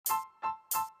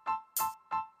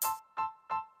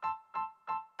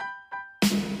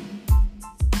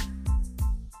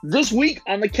This week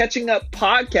on the Catching Up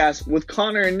podcast with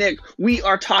Connor and Nick, we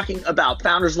are talking about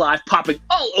Founders Live popping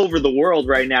all over the world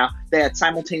right now. They had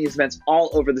simultaneous events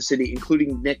all over the city,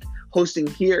 including Nick hosting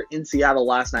here in Seattle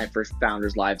last night for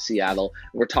Founders Live Seattle.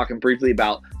 We're talking briefly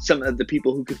about some of the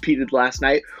people who competed last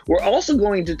night. We're also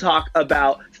going to talk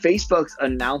about Facebook's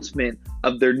announcement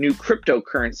of their new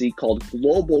cryptocurrency called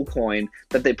Global Coin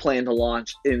that they plan to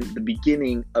launch in the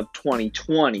beginning of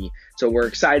 2020. So we're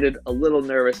excited, a little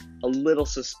nervous, a little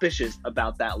suspicious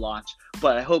about that launch.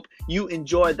 But I hope you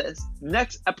enjoy this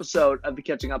next episode of the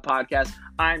Catching Up podcast.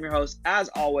 I'm your host, as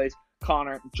always,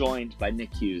 Connor, joined by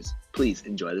Nick Hughes. Please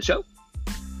enjoy the show.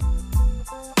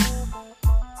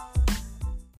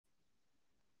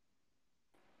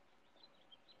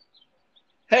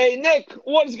 Hey, Nick,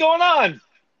 what's going on?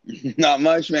 Not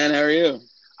much, man. How are you?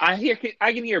 I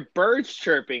can hear birds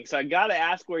chirping, so I got to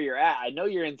ask where you're at. I know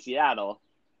you're in Seattle.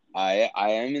 I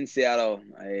am in Seattle.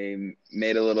 I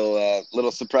made a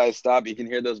little surprise stop. You can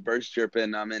hear those birds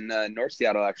chirping. I'm in North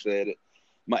Seattle, actually, at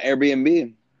my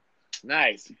Airbnb.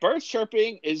 Nice. Birds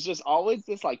chirping is just always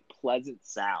this like pleasant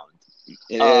sound.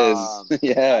 It is.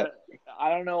 Yeah.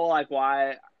 I don't know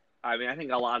why. I mean, I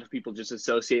think a lot of people just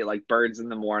associate like birds in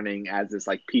the morning as this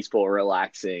like peaceful,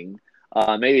 relaxing.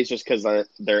 Maybe it's just because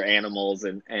they're animals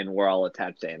and we're all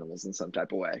attached to animals in some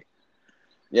type of way.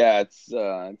 Yeah, it's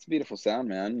a beautiful sound,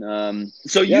 man.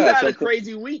 So you had a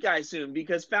crazy week, I assume,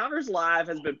 because Founders Live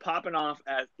has been popping off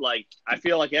at like I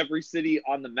feel like every city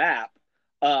on the map,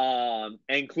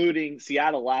 including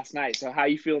Seattle last night. So how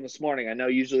you feeling this morning? I know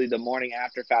usually the morning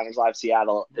after Founders Live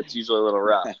Seattle, it's usually a little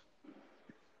rough.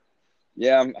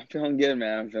 Yeah, I'm feeling good,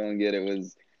 man. I'm feeling good.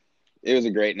 It was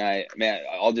a great night, man.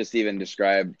 I'll just even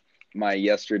describe my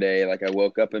yesterday. Like I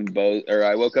woke up in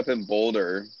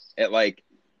Boulder at like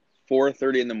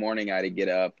 4:30 in the morning. I had to get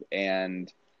up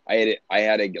and I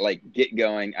had to like get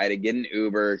going. I had to get an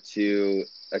Uber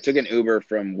I took an Uber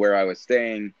from where I was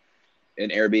staying in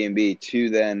Airbnb to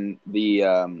then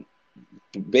the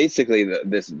basically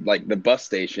the bus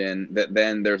station that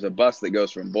then there's a bus that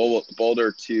goes from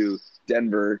Boulder to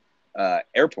Denver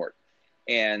airport.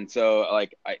 And so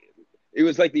like it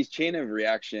was like these chain of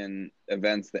reaction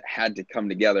events that had to come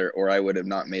together or I would have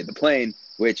not made the plane,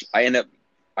 which I end up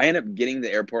getting to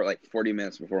the airport like 40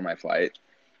 minutes before my flight.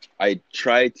 I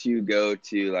tried to go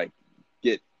to like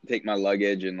take my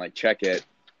luggage and like check it.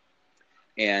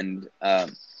 And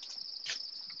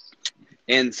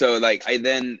so like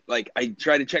I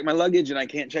try to check my luggage and I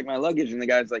can't check my luggage. And the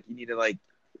guy's like,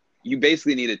 you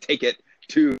basically need to take it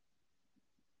to.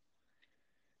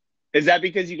 Is that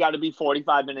because you got to be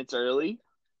 45 minutes early?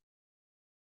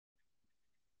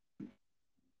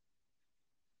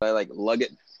 I like lug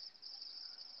it.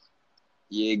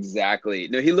 Yeah, exactly.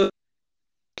 No, he looked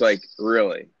like,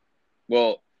 really?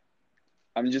 Well,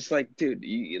 I'm just like, dude,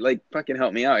 you like fucking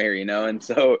help me out here, you know? And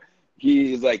so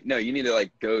he's like, no, you need to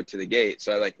like go to the gate.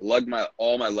 So I like lugged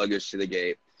all my luggage to the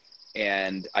gate.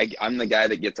 And I'm the guy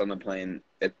that gets on the plane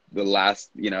at the last,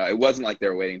 it wasn't like they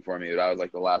were waiting for me, but I was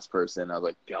like the last person. I was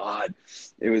like, God,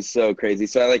 it was so crazy.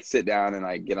 So I like sit down and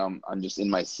I get on, I'm just in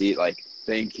my seat, like,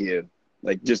 thank you.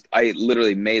 Like I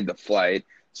literally made the flight.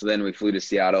 So then we flew to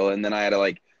Seattle and then I had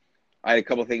a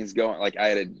couple things going, like I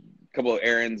had a couple of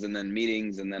errands and then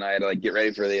meetings and then I had to like get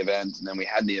ready for the event. And then we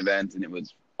had the event and it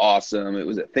was awesome. It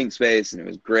was at ThinkSpace and it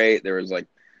was great. There was like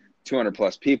 200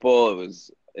 plus people.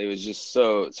 It was just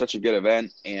such a good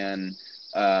event, and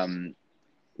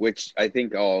which I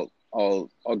think I'll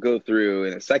go through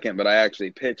in a second. But I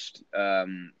actually pitched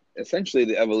essentially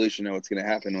the evolution of what's going to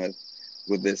happen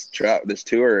with this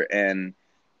tour and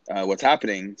what's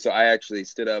happening. So I actually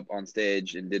stood up on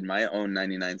stage and did my own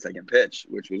 99-second pitch,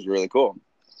 which was really cool.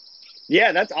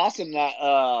 Yeah, that's awesome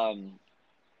that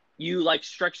you like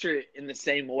structured it in the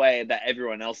same way that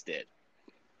everyone else did.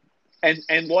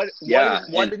 And what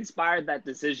inspired that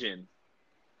decision?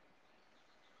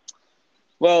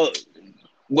 Well,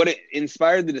 what it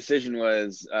inspired the decision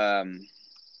was,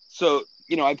 so,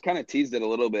 I've kind of teased it a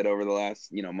little bit over the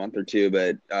last, month or two,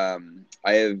 but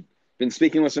I have been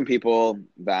speaking with some people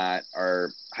that are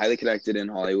highly connected in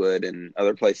Hollywood and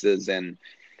other places. And,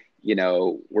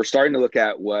 we're starting to look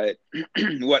at what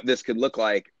this could look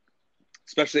like,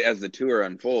 especially as the tour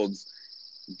unfolds.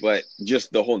 But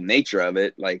just the whole nature of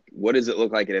it, like, what does it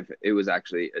look like if it was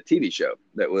actually a TV show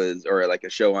or like a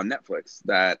show on Netflix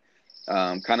that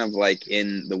kind of like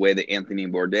in the way that Anthony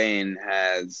Bourdain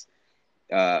has,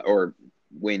 or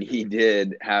when he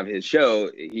did have his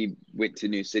show, he went to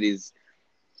new cities,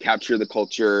 captured the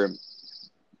culture,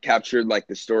 captured like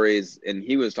the stories, and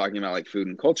he was talking about like food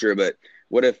and culture. But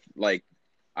what if like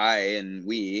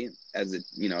we as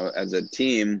a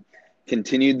team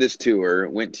continued this tour,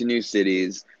 went to new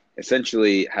cities,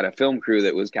 essentially had a film crew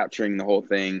that was capturing the whole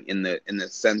thing in the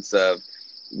sense of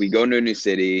we go into a new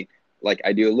city. Like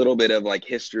I do a little bit of like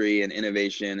history and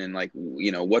innovation and like,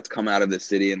 you know, what's come out of the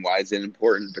city and why is it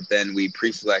important. But then we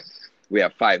pre-select, we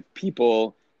have 5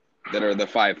 people that are the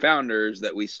 5 founders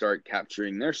that we start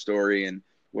capturing their story and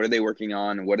what are they working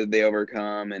on and what did they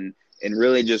overcome and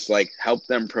really just like help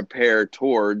them prepare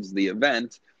towards the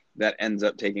event that ends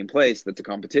up taking place. That's a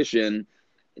competition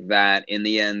that in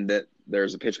the end that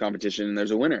there's a pitch competition and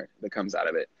there's a winner that comes out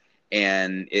of it.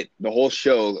 And the whole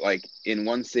show, like in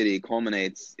one city,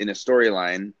 culminates in a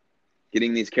storyline,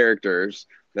 getting these characters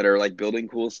that are like building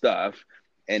cool stuff,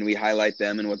 and we highlight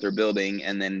them and what they're building.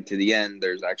 And then to the end,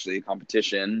 there's actually a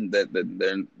competition that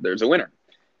there's a winner.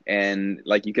 And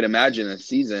like you can imagine a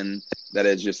season that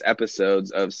is just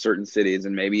episodes of certain cities,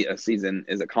 and maybe a season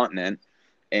is a continent.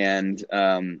 And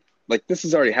like this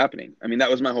is already happening. I mean,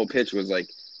 that was my whole pitch, was like,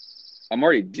 I'm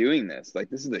already doing this. Like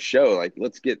this is the show. Like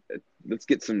let's get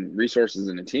some resources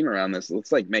and a team around this.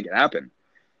 Let's like make it happen.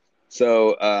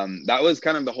 So that was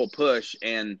kind of the whole push.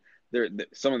 And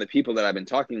some of the people that I've been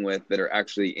talking with that are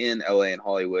actually in LA and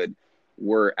Hollywood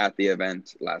were at the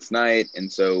event last night. And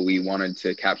so we wanted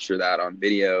to capture that on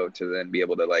video to then be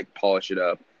able to like polish it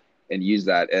up and use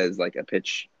that as like a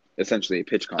pitch, essentially a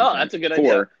pitch content. Oh, that's a good idea.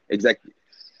 For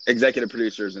executive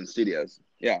producers and studios.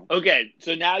 Yeah. Okay.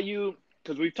 So now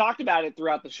because we've talked about it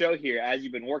throughout the show here as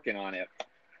you've been working on it.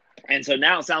 And so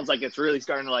now it sounds like it's really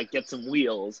starting to like get some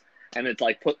wheels, and it's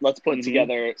like, let's put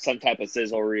together some type of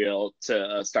sizzle reel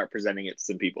to start presenting it to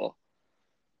some people.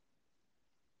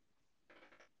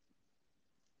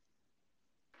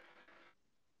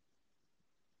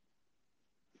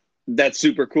 That's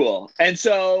super cool. And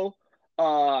so,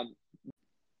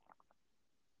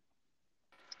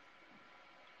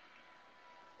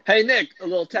 hey, Nick, a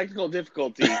little technical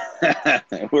difficulty.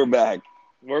 We're back.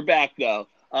 We're back, though.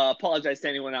 Apologize to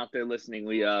anyone out there listening.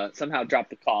 We somehow dropped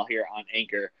the call here on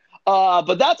Anchor.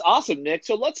 But that's awesome, Nick.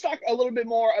 So let's talk a little bit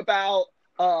more about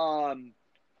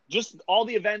just all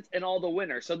the events and all the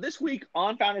winners. So this week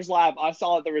on Founders Live, I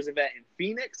saw that there was an event in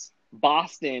Phoenix,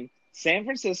 Boston, San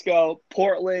Francisco,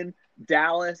 Portland,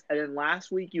 Dallas, and then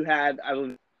last week you had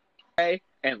and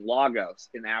Lagos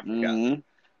in Africa,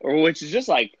 which is just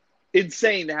like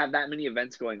insane to have that many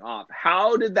events going off.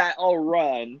 How did that all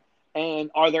run?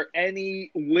 And are there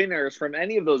any winners from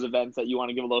any of those events that you want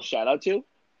to give a little shout out to?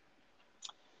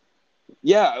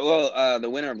 Yeah, well, the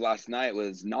winner of last night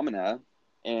was Nomina,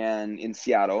 and in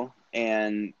Seattle,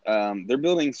 and they're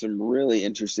building some really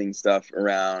interesting stuff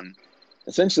around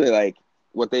essentially like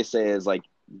what they say is like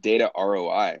data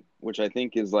ROI, which I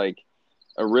think is like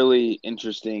a really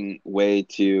interesting way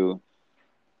to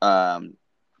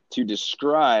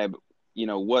describe, you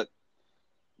know, what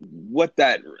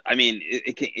that, I mean,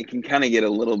 it can kind of get a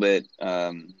little bit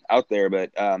out there,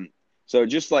 but so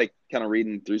just like kind of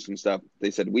reading through some stuff,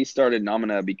 they said, we started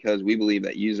Nomina because we believe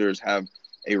that users have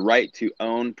a right to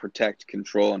own, protect,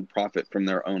 control, and profit from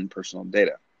their own personal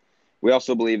data. We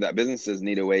also believe that businesses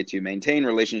need a way to maintain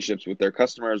relationships with their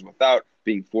customers without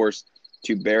being forced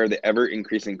to bear the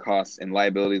ever-increasing costs and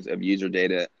liabilities of user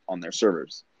data on their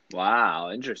servers.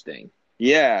 Wow, interesting.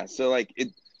 Yeah, so like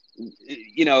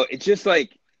you know, it's just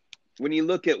like when you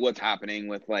look at what's happening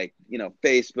with like, you know,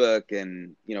 Facebook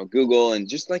and, you know, Google and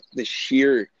just like the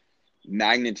sheer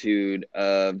magnitude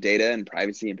of data and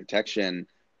privacy and protection,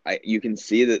 you can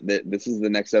see that this is the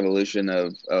next evolution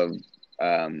of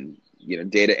you know,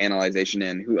 data analyzation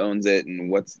and who owns it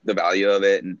and what's the value of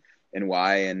it and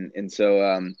why. And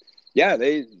so, yeah,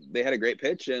 they had a great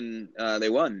pitch and they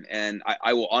won. And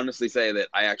I will honestly say that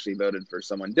I actually voted for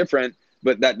someone different,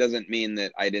 but that doesn't mean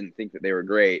that I didn't think that they were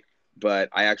great. But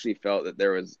I actually felt that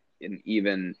there was an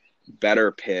even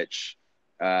better pitch.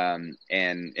 And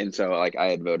so like I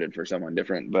had voted for someone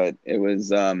different, but it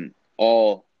was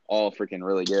all freaking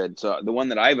really good. So the one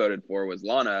that I voted for was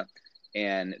Lana,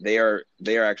 and they are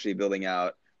actually building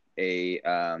out they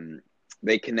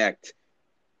connect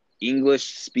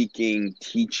English speaking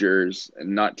teachers,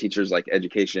 not teachers like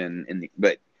education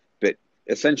but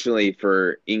essentially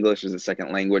for English as a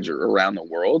second language around the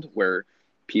world, where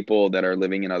people that are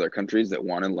living in other countries that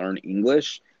want to learn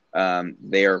English,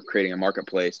 they are creating a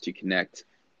marketplace to connect,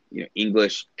 you know,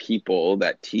 English people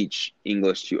that teach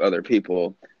English to other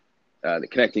people,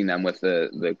 connecting them with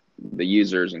the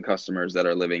users and customers that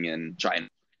are living in China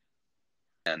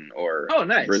or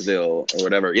nice. Brazil or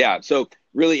whatever. Yeah, so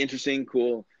really interesting,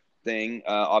 cool thing.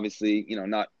 Obviously, you know,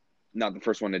 not the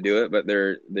first one to do it, but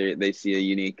they see a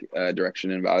unique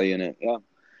direction and value in it.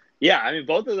 Yeah, I mean,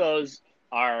 both of those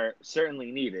are certainly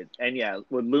needed. And yeah,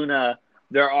 with Luna,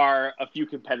 there are a few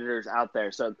competitors out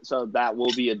there. So that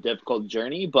will be a difficult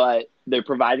journey, but they're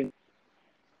providing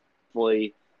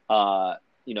fully,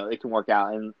 it can work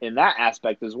out in that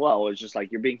aspect as well. It's just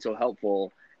like you're being so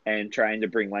helpful and trying to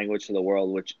bring language to the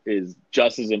world, which is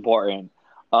just as important.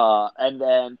 And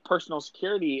then personal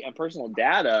security and personal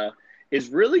data is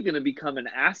really going to become an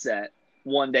asset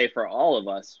one day for all of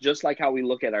us, just like how we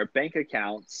look at our bank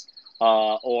accounts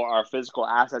or our physical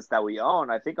assets that we own.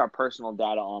 I think our personal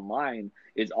data online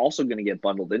is also going to get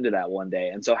bundled into that one day.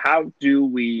 And so how do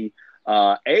we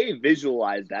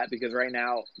visualize that, because right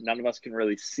now none of us can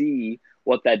really see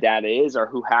what that data is or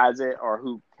who has it or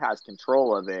who has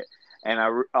control of it. And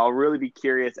I'll really be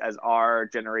curious as our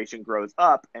generation grows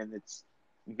up and it's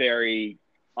very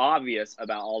obvious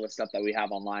about all the stuff that we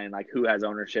have online, like who has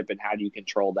ownership and how do you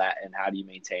control that and how do you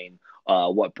maintain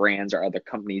what brands or other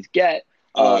companies get,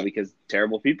 because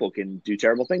terrible people can do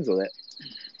terrible things with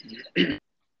it.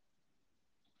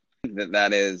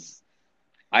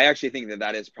 I actually think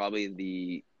that is probably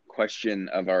the question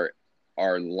of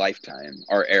our lifetime,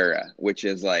 our era, which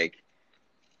is like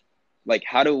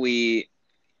how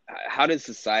does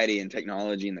society and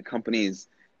technology and the companies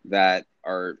that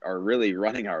are really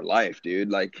running our life, dude,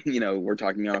 like, we're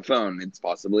talking on a phone, it's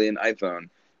possibly an iPhone,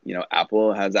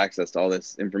 Apple has access to all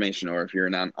this information, or if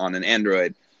you're on an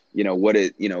Android,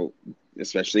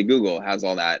 especially Google has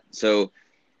all that. So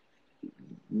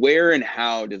where and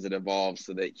how does it evolve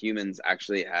so that humans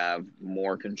actually have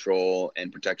more control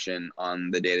and protection on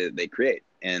the data that they create?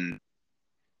 And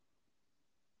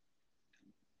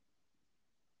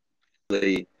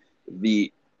the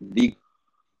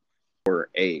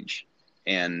age,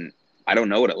 and I don't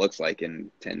know what it looks like in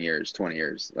 10 years, 20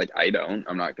 years. Like,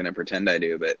 I'm not going to pretend I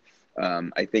do, but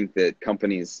I think that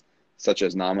companies such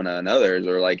as Nomina and others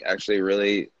are like actually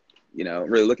really,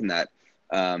 really looking at.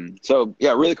 So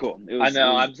yeah, really cool. I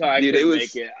know. I'm sorry, dude, I couldn't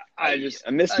make it. I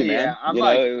missed you, man. Yeah,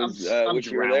 I'm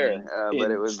wish you were there,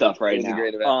 but it was stuff right now. A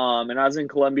great event. And I was in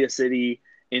Columbia City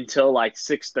until like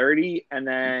 6:30, and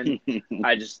then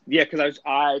because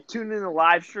I tuned in the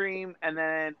live stream, and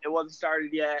then it wasn't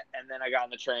started yet, and then I got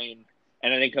on the train,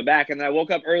 and I didn't come back, and then I woke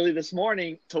up early this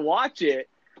morning to watch it.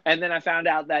 And then I found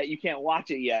out that you can't watch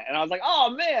it yet. And I was like,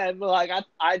 oh, man. But like,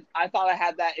 I thought I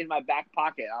had that in my back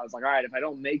pocket. I was like, all right, if I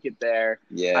don't make it there,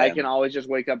 I can always just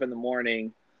wake up in the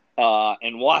morning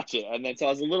and watch it. And then so I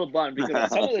was a little bummed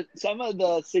because some of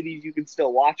the cities you can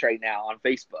still watch right now on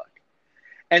Facebook.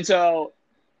 And so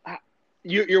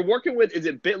you're working with, is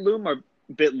it Bitloom or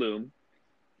Bitloom?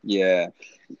 Yeah.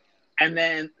 And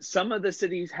then some of the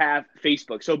cities have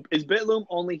Facebook. So is Bitloom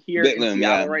only here in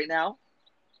Seattle right now?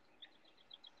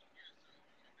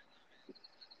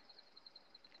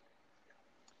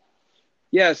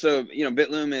 Yeah, so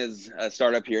Bitloom is a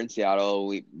startup here in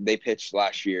Seattle. They pitched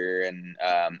last year and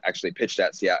actually pitched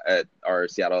at our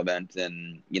Seattle event,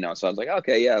 and so I was like,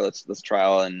 okay, yeah, let's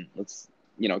trial and let's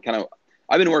kind of.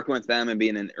 I've been working with them and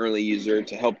being an early user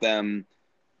to help them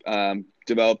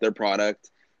develop their product.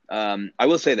 I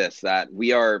will say this, that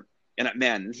we are, and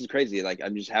man, this is crazy. Like,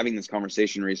 I'm just having this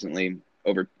conversation recently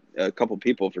over a couple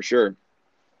people for sure.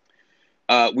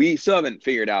 We still haven't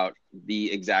figured out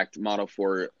the exact model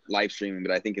for live streaming,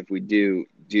 but I think if we do,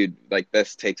 dude, like,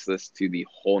 this takes this to the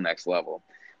whole next level.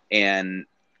 And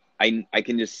I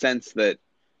can just sense that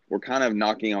we're kind of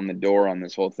knocking on the door on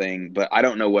this whole thing, but I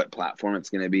don't know what platform it's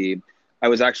going to be. I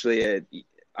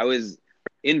was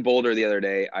in Boulder the other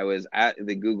day. I was at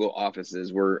the Google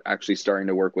offices. We're actually starting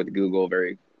to work with Google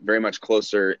very, very much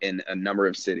closer in a number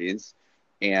of cities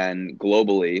and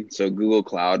globally. So Google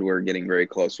Cloud, we're getting very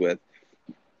close with.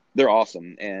 They're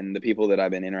awesome. And the people that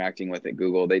I've been interacting with at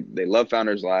Google, they love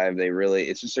Founders Live.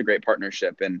 It's just a great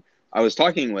partnership. And I was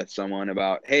talking with someone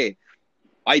about, hey,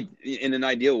 in an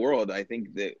ideal world, I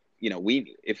think that,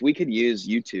 if we could use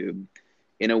YouTube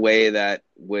in a way that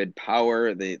would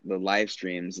power the live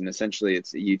streams, and essentially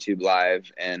it's a YouTube Live,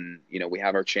 and, we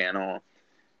have our channel.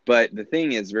 But the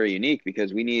thing is very unique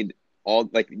because we need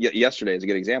yesterday is a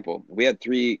good example. We had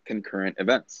 3 concurrent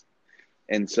events.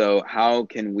 And so how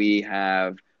can we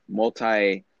have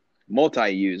multi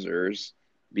users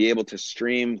be able to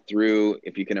stream through?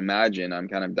 If you can imagine, I'm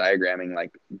kind of diagramming,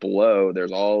 like, below,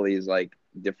 there's all these like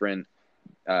different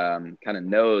kind of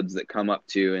nodes that come up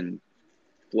to and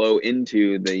flow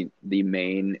into the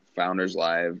main Founders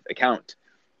Live account.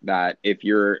 That if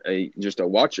you're just a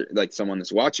watcher, like someone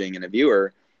that's watching and a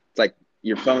viewer, it's like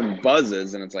your phone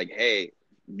buzzes and it's like, hey,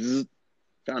 bzz,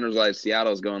 Founders Live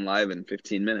Seattle is going live in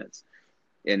 15 minutes.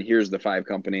 And here's the 5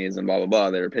 companies and blah, blah,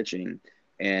 blah that are pitching,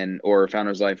 or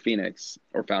Founders Live Phoenix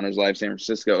or Founders Live San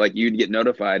Francisco. Like, you'd get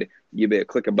notified, you'd be able to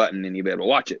click a button and you'd be able to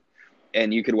watch it.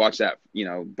 and you could watch that,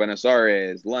 Buenos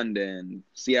Aires, London,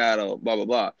 Seattle, blah, blah,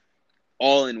 blah,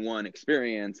 all in one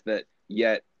experience. That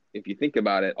yet, if you think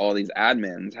about it, all these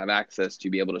admins have access to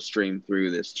be able to stream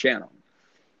through this channel.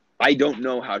 I don't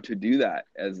know how to do that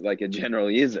as like a general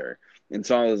user. And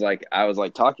so I was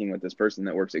like talking with this person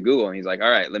that works at Google, and he's like, all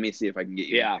right, let me see if I can get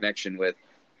you in connection with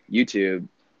YouTube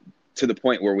to the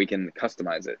point where we can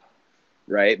customize it.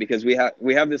 Right. Because we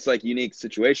have this like unique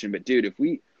situation, but dude,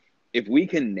 if we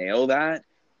can nail that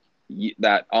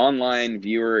online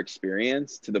viewer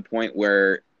experience to the point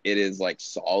where it is like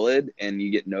solid and you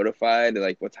get notified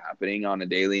like what's happening on a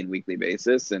daily and weekly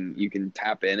basis, and you can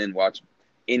tap in and watch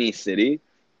any city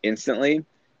instantly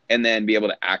and then be able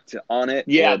to act on it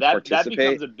or that participate.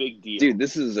 becomes a big deal. Dude,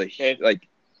 this is like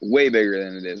way bigger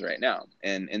than it is right now.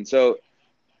 And so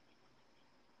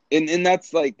and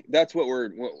that's what we're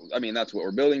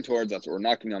building towards. That's what we're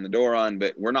knocking on the door on,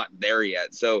 but we're not there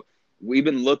yet. So we've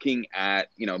been looking at,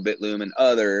 Bitloom and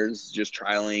others, just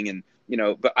trialing and,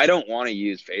 but I don't want to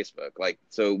use Facebook. Like,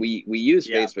 so we use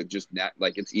Facebook just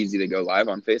like it's easy to go live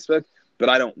on Facebook, but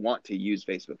I don't want to use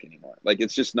Facebook anymore. Like,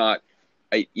 it's just not,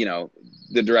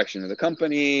 the direction of the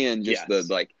company and just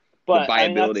the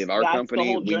viability of our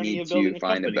company. We need to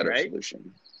find a better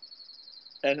solution.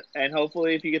 And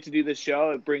hopefully, if you get to do this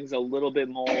show, it brings a little bit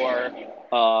more attention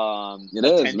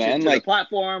to the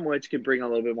platform, which can bring a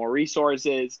little bit more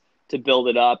resources to build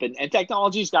it up. And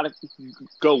technology's got to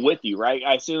go with you, right?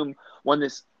 I assume when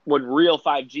real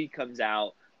 5G comes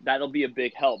out, that'll be a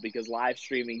big help because live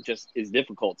streaming just is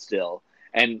difficult still.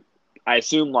 And I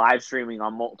assume live streaming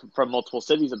from multiple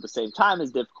cities at the same time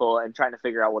is difficult, and trying to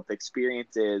figure out what the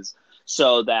experience is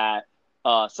so that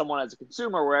someone as a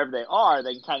consumer, wherever they are,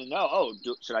 they can kind of know,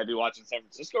 should I be watching San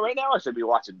Francisco right now, or should I be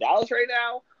watching Dallas right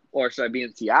now, or should I be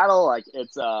in Seattle? Like,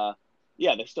 it's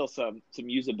there's still some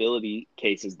usability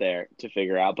cases there to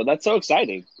figure out, but that's so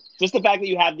exciting. Just the fact that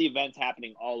you have the events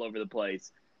happening all over the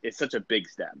place is such a big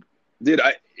step. Dude,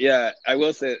 I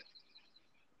will say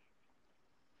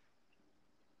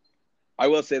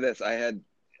this.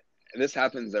 This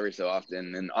happens every so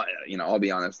often, and I'll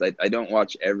be honest, I don't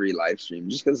watch every live stream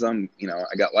just because I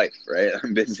got life, right?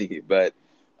 I'm busy. But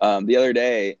the other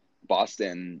day,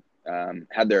 Boston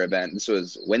had their event. This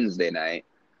was Wednesday night,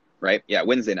 right? Yeah,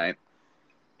 Wednesday night,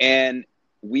 and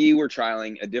we were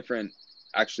trialing a different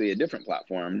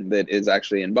platform that is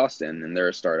actually in Boston, and they're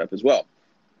a startup as well,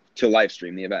 to live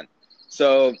stream the event.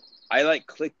 So I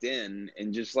clicked in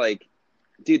and just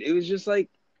dude, it was just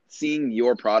seeing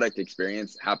your product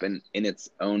experience happen in its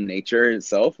own nature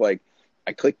itself. Like,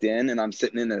 I clicked in and I'm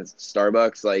sitting in a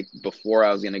Starbucks before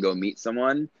I was gonna go meet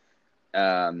someone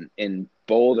in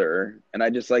Boulder, and I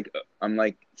just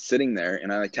I'm sitting there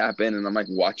and I tap in and I'm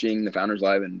watching the Founders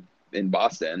Live in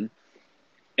Boston,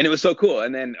 and it was so cool.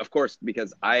 And then of course,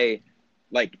 because I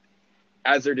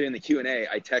as they're doing the Q&A,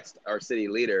 I text our city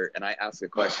leader and I ask a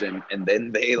question, and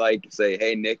then they say,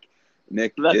 hey, Nick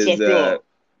That's is so cool.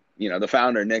 The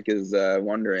founder, Nick, is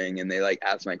wondering, and they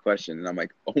ask my question, and I'm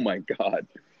like, oh my God.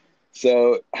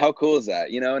 So how cool is that?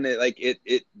 And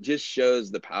it just shows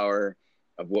the power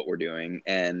of what we're doing.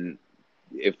 And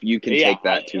if you can take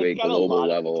that to a global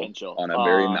level on a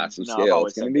very massive scale,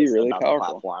 it's going to be really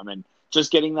powerful. And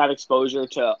just getting that exposure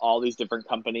to all these different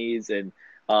companies, and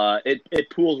it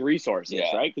pools resources,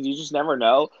 right? Because you just never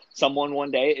know. Someone one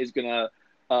day is going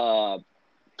to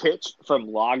pitch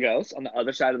from Lagos on the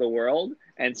other side of the world,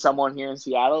 and someone here in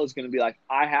Seattle is going to be like,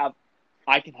 I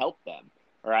can help them,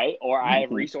 right? Or I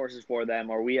have resources for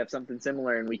them, or we have something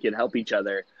similar and we can help each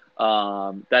other.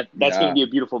 That's going to be a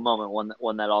beautiful moment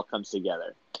when that all comes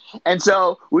together. And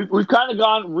so we've kind of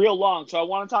gone real long. So I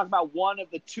want to talk about one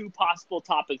of the two possible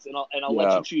topics, and I'll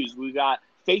let you choose. We got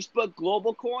Facebook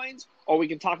global coins, or we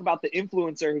can talk about the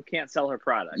influencer who can't sell her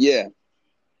product. Yeah.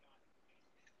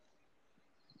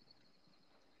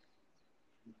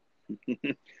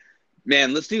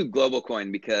 Man, let's do global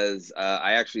coin, because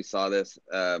I actually saw this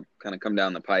kind of come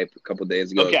down the pipe a couple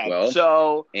days ago as well.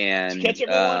 So, and to catch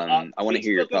everyone up, I want to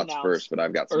hear your thoughts first, but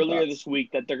I've got some earlier thoughts. This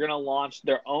week that they're going to launch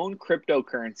their own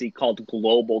cryptocurrency called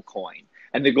Global Coin,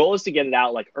 and the goal is to get it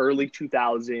out early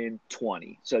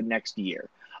 2020, so next year.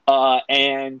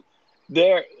 And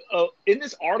there, in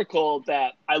this article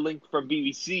that I linked from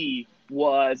BBC,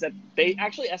 was that they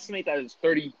actually estimate that it's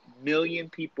 30 million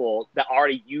people that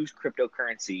already use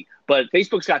cryptocurrency, but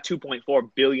Facebook's got 2.4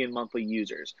 billion monthly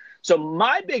users. So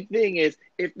my big thing is,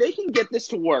 if they can get this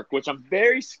to work, which I'm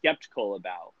very skeptical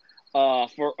about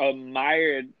for a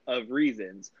myriad of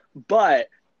reasons, but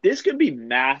this could be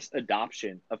mass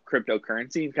adoption of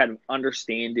cryptocurrency and kind of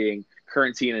understanding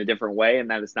currency in a different way, and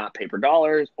that it's not paper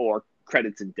dollars or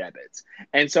credits and debits.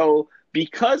 And so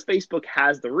because Facebook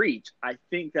has the reach, I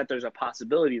think that there's a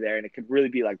possibility there, and it could really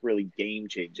be like really game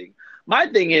changing. My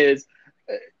thing is,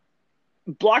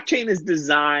 blockchain is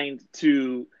designed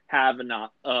to have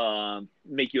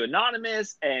make you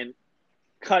anonymous and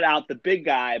cut out the big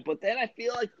guy. But then I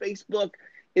feel like Facebook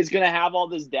is going to have all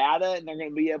this data, and they're going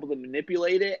to be able to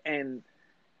manipulate it. And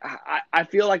I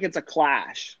feel like it's a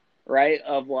clash, right?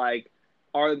 Of like,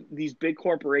 are these big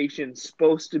corporations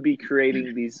supposed to be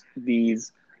creating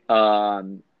these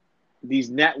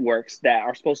networks that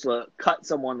are supposed to cut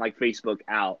someone like Facebook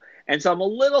out? And so I'm a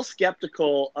little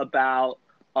skeptical about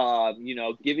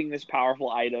giving this powerful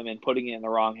item and putting it in the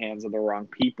wrong hands of the wrong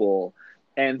people.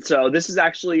 And so this is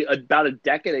actually about a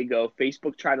decade ago,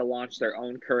 Facebook tried to launch their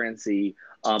own currency,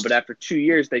 but after 2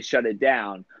 years, they shut it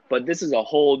down. But this is a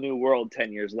whole new world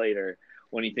 10 years later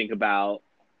when you think about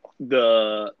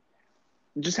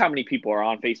just how many people are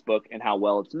on Facebook and how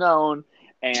well it's known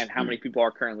and how many people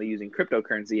are currently using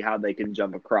cryptocurrency, how they can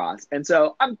jump across. And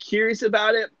so I'm curious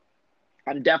about it.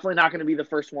 I'm definitely not going to be the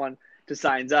first one to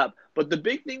sign up, but the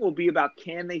big thing will be about,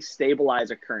 can they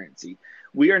stabilize a currency?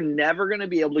 We are never going to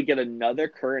be able to get another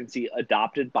currency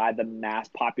adopted by the mass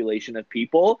population of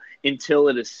people until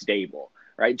it is stable,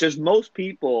 right? Just most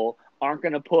people aren't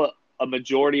going to put a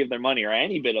majority of their money or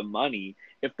any bit of money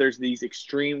if there's these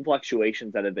extreme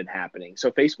fluctuations that have been happening. So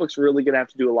Facebook's really going to have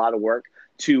to do a lot of work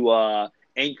to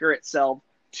anchor itself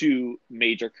to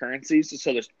major currencies,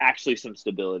 so there's actually some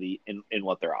stability in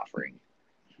what they're offering.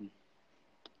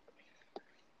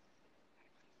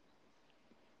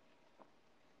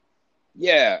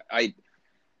 Yeah,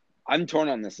 I'm torn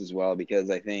on this as well, because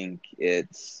I think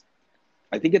it's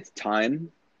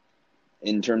time,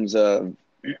 in terms of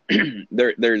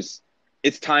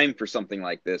it's time for something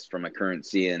like this from a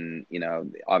currency. And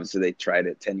obviously they tried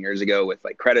it 10 years ago with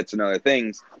like credits and other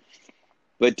things,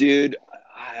 but dude,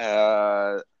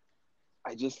 I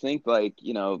just think, like,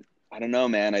 I don't know,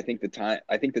 man. I think the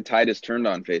tide has turned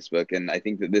on Facebook, and I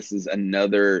think that this is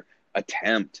another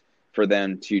attempt for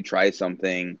them to try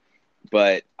something,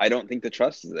 but I don't think the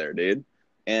trust is there, dude.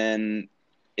 And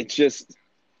it's just,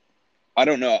 I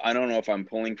don't know if I'm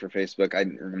pulling for Facebook.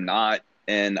 I'm not,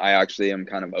 and I actually am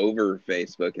kind of over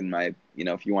Facebook in my,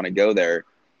 if you want to go there.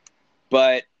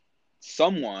 But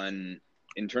someone,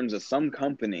 in terms of some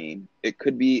company, it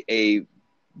could be a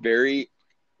very,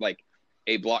 like,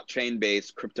 a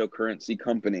blockchain-based cryptocurrency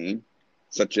company,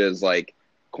 such as like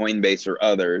Coinbase or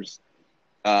others,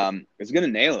 is going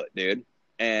to nail it, dude.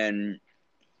 And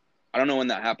I don't know when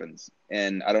that happens,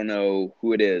 and I don't know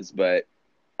who it is, but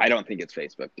I don't think it's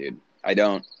Facebook, dude. I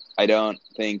don't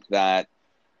think that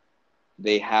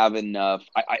they have enough.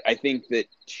 I think that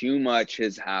too much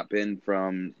has happened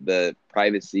from the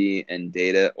privacy and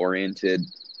data-oriented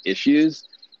issues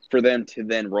for them to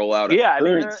then roll out a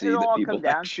currency that people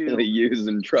actually use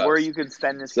and trust. Where you can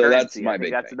spend this currency. That's my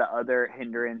big thing. The other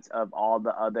hindrance of all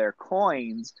the other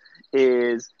coins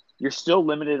is you're still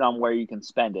limited on where you can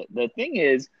spend it. The thing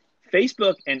is,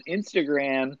 Facebook and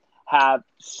Instagram have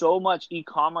so much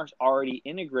e-commerce already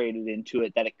integrated into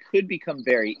it that it could become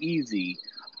very easy.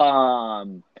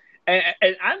 And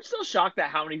I'm still shocked at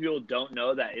how many people don't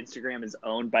know that Instagram is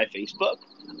owned by Facebook.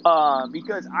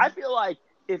 Because I feel like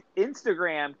if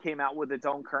Instagram came out with its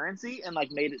own currency and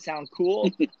like made it sound cool,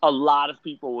 a lot of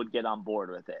people would get on board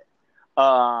with it.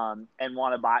 And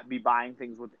want to be buying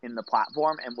things within the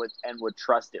platform and would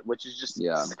trust it, which is just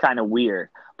kind of weird.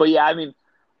 But yeah, I mean,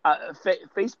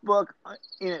 Facebook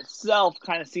in itself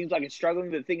kind of seems like it's struggling.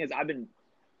 The thing is, I've been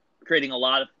creating a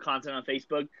lot of content on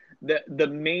Facebook. The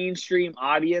mainstream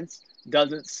audience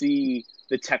doesn't see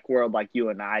the tech world like you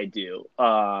and I do.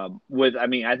 I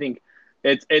think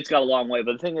it's got a long way.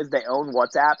 But the thing is, they own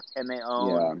WhatsApp and they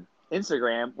own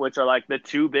Instagram, which are like the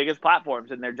two biggest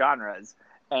platforms in their genres.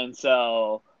 And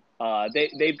so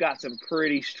they've got some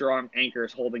pretty strong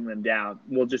anchors holding them down.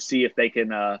 We'll just see if they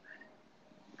can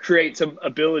create some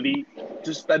ability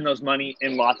to spend those money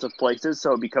in lots of places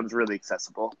so it becomes really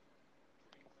accessible.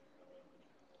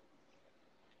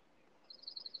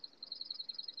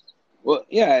 Well,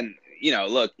 yeah, and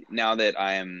look, now that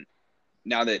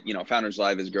Founders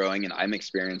Live is growing and I'm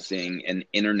experiencing an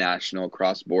international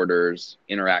cross-borders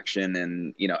interaction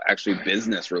and actually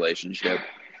business relationship,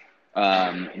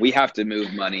 we have to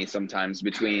move money sometimes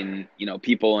between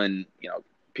people in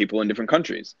different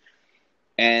countries.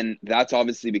 And that's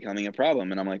obviously becoming a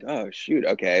problem. And I'm like, oh shoot,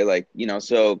 okay,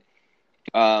 so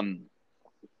I'm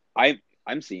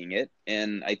seeing it.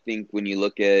 And I think when you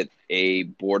look at a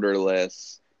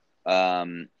borderless,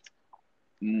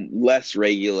 less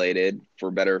regulated, for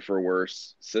better for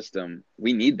worse system,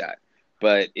 we need that.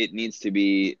 but it needs to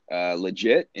be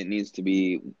legit. It needs to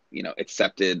be,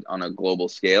 accepted on a global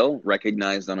scale,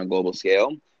 recognized on a global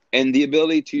scale, and the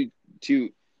ability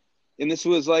to and this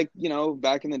was like,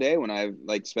 back in the day when I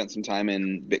like spent some time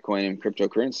in Bitcoin and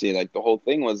cryptocurrency, like the whole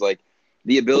thing was like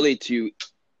the ability to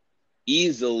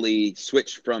easily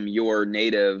switch from your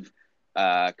native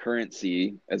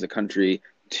currency as a country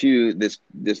to this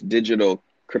digital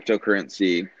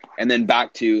cryptocurrency, and then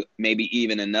back to maybe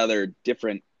even another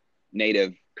different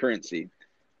native currency.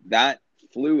 That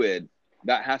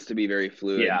has to be very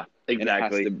fluid. Yeah, exactly. And it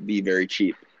has to be very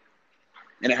cheap,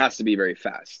 and it has to be very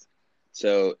fast.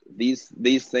 So these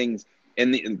things,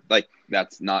 and like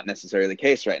that's not necessarily the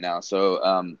case right now.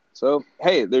 So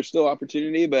hey, there's still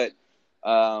opportunity, but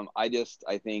I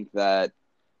think that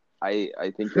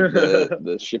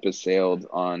the ship has sailed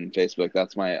on Facebook.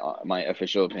 That's my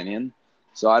official opinion.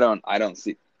 So I don't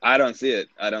see it.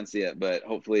 But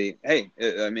hopefully, hey,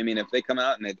 I mean, if they come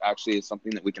out and it actually is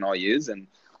something that we can all use and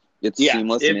it's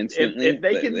seamless and instantly, if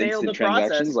they can nail the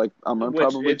process, like I'm gonna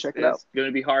probably check it out. It's going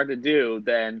to be hard to do.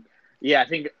 Then, yeah, I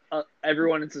think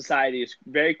everyone in society is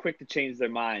very quick to change their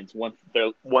minds once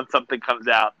something comes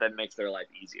out that makes their life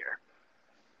easier.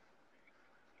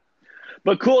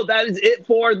 But cool, that is it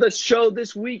for the show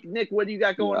this week. Nick, what do you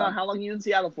got going on? How long are you in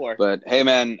Seattle for? But hey,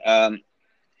 man,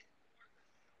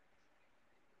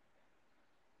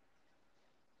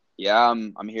 yeah,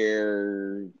 I'm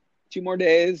here 2 more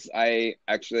days. I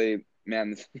actually,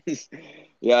 man,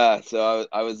 yeah. So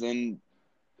I was in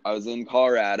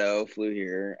Colorado, flew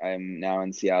here. I'm now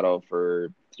in Seattle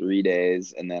for 3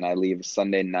 days, and then I leave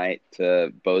Sunday night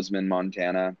to Bozeman,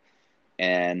 Montana.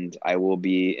 And I will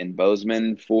be in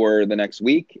Bozeman for the next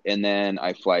week, and then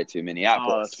I fly to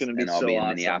Minneapolis. Oh, that's going to be and I'll so be in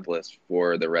awesome. Minneapolis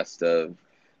for the rest of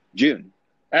June.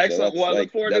 Excellent. Well, I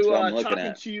look forward to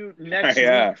talking to you next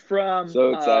week from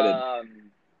so excited.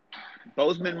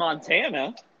 Bozeman,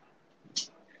 Montana.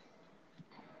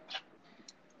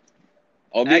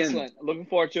 I'll be excellent. Looking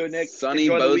forward to it, Nick. Sunny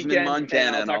Enjoy Bozeman, the weekend,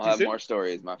 Montana, and I'll have more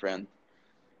stories, my friend.